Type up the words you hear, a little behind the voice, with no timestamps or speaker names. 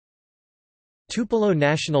Tupelo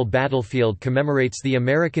National Battlefield commemorates the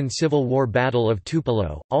American Civil War Battle of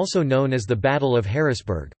Tupelo, also known as the Battle of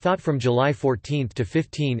Harrisburg, fought from July 14 to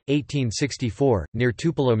 15, 1864, near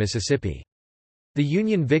Tupelo, Mississippi. The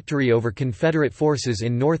Union victory over Confederate forces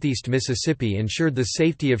in northeast Mississippi ensured the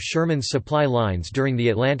safety of Sherman's supply lines during the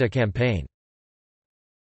Atlanta campaign.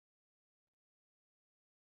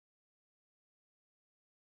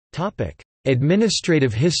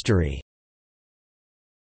 Administrative history.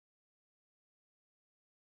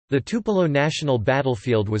 The Tupelo National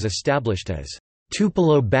Battlefield was established as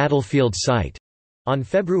Tupelo Battlefield Site on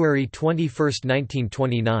February 21,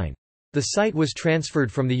 1929. The site was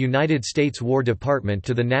transferred from the United States War Department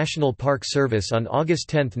to the National Park Service on August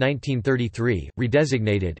 10, 1933,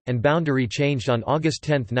 redesignated, and boundary changed on August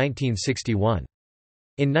 10, 1961.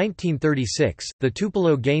 In 1936, the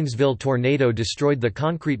Tupelo-Gainesville tornado destroyed the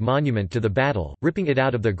concrete monument to the battle, ripping it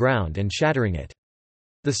out of the ground and shattering it.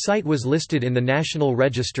 The site was listed in the National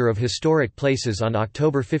Register of Historic Places on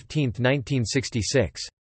October 15, 1966.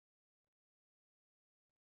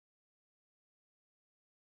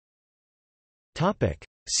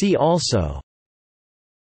 See also: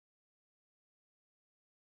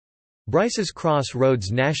 Bryce's Cross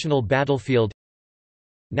Roads National Battlefield,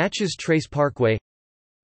 Natchez Trace Parkway,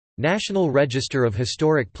 National Register of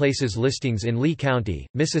Historic Places listings in Lee County,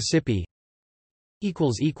 Mississippi.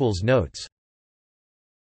 Notes